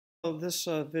So this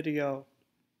video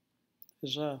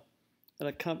is an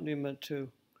accompaniment to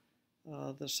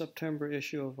the September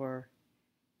issue of our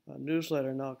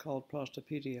newsletter now called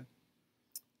Prostapedia.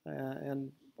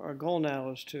 And our goal now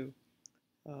is to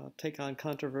take on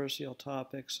controversial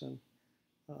topics and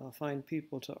find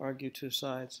people to argue two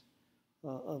sides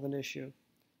of an issue.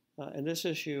 And this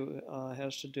issue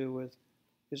has to do with,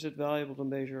 is it valuable to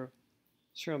measure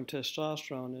serum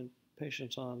testosterone in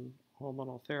patients on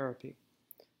hormonal therapy?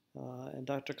 And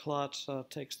Dr. Klotz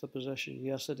takes the position,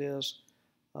 yes, it is,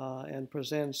 and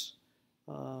presents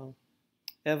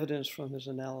evidence from his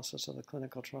analysis of the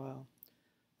clinical trial.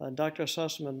 Dr.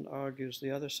 Sussman argues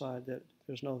the other side, that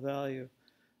there's no value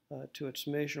to its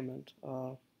measurement.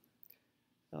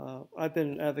 I've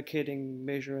been advocating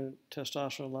measuring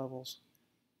testosterone levels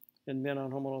in men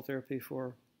on hormonal therapy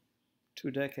for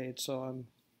 2 decades, so I'm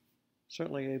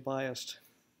certainly a biased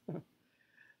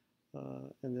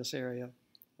in this area.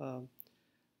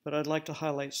 But I'd like to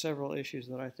highlight several issues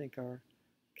that I think are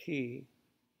key.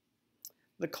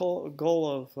 The goal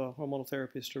of hormonal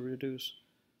therapy is to reduce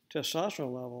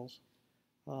testosterone levels.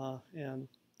 And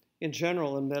in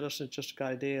general, in medicine, it's just an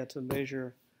idea to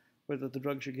measure whether the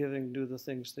drugs you're giving do the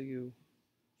things that you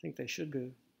think they should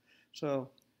do. So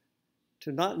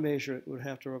to not measure it would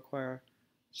have to require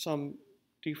some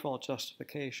default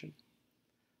justification.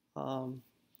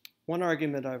 One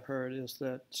argument I've heard is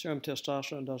that serum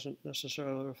testosterone doesn't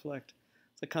necessarily reflect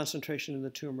the concentration in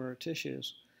the tumor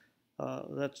tissues.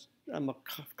 I'm a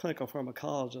clinical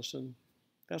pharmacologist, and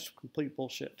that's complete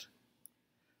bullshit.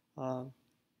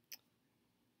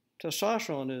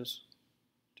 Testosterone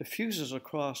diffuses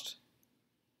across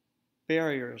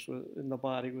barriers in the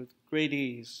body with great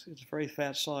ease. It's very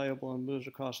fat soluble and moves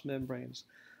across membranes.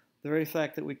 The very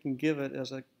fact that we can give it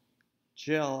as a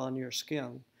gel on your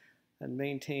skin and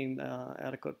maintain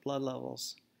adequate blood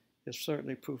levels is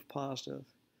certainly proof positive.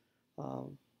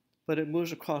 But it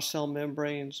moves across cell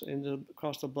membranes,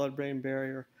 across the blood-brain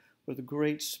barrier with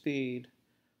great speed.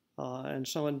 And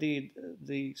so indeed,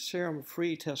 the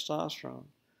serum-free testosterone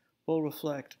will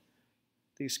reflect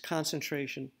these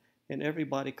concentration in every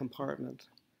body compartment.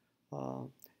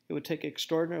 It would take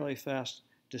extraordinarily fast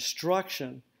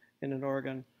destruction in an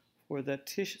organ for that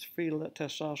free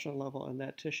testosterone level in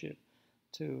that tissue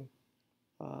to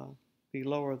be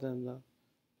lower than the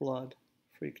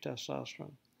blood-free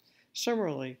testosterone.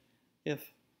 Similarly,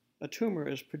 if a tumor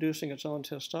is producing its own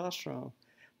testosterone,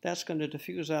 that's going to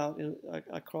diffuse out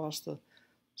across the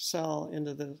cell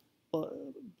into the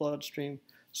bloodstream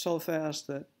so fast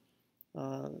that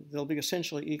they'll be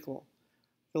essentially equal.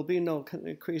 There'll be no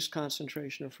increased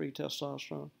concentration of free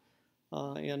testosterone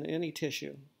in any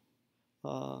tissue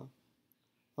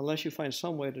unless you find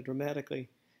some way to dramatically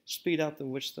speed up the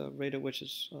rate at which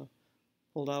it's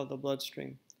pulled out of the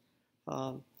bloodstream.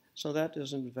 So that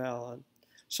isn't valid.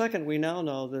 Second, we now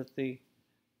know that the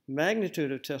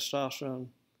magnitude of testosterone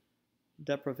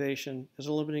deprivation is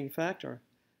a limiting factor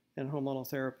in hormonal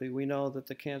therapy. We know that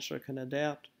the cancer can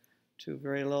adapt to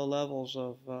very low levels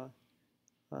of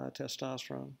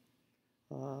testosterone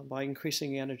by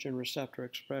increasing androgen receptor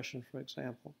expression, for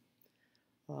example.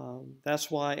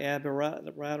 That's why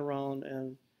abiraterone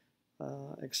and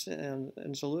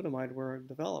enzalutamide were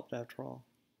developed, after all.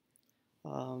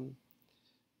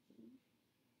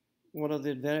 One of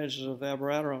the advantages of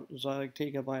abiraterone,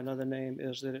 Zytiga by another name,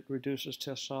 is that it reduces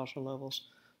testosterone levels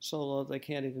so low they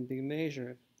can't even be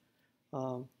measured.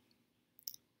 So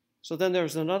then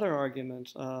there's another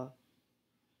argument.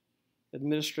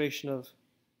 Administration of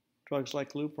drugs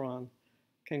like Lupron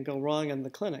can go wrong in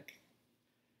the clinic.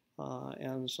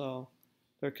 And so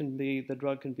the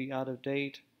drug can be out of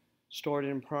date, stored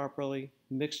improperly,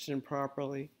 mixed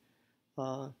improperly.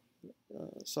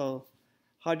 So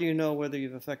how do you know whether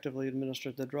you've effectively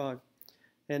administered the drug?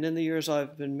 And in the years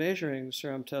I've been measuring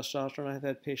serum testosterone, I've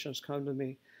had patients come to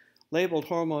me labeled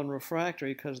hormone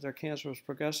refractory because their cancer was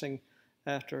progressing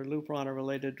after Lupron or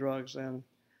related drugs, and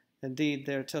indeed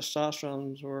their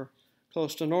testosterones were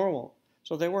close to normal.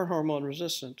 So they weren't hormone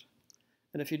resistant.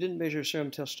 And if you didn't measure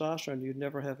serum testosterone, you'd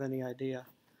never have any idea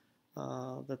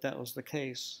that that was the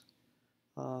case.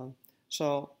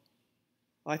 So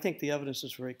I think the evidence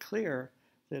is very clear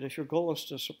that if your goal is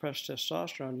to suppress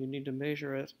testosterone, you need to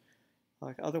measure it.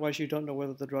 Otherwise, you don't know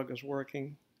whether the drug is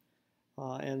working.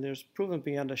 And there's proven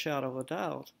beyond a shadow of a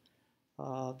doubt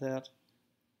that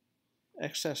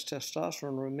excess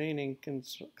testosterone remaining can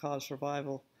cause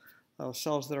survival of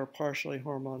cells that are partially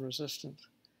hormone resistant.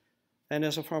 And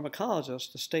as a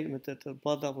pharmacologist, the statement that the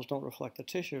blood levels don't reflect the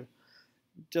tissue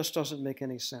just doesn't make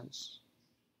any sense.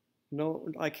 No,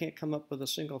 I can't come up with a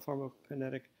single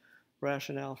pharmacokinetic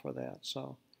rationale for that.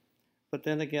 So But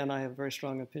then again, I have very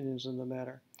strong opinions in the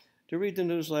matter. Do read the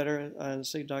newsletter and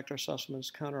see Dr.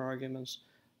 Sussman's counter-arguments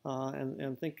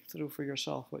and think through for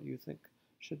yourself what you think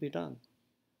should be done.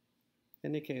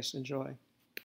 In any case, enjoy.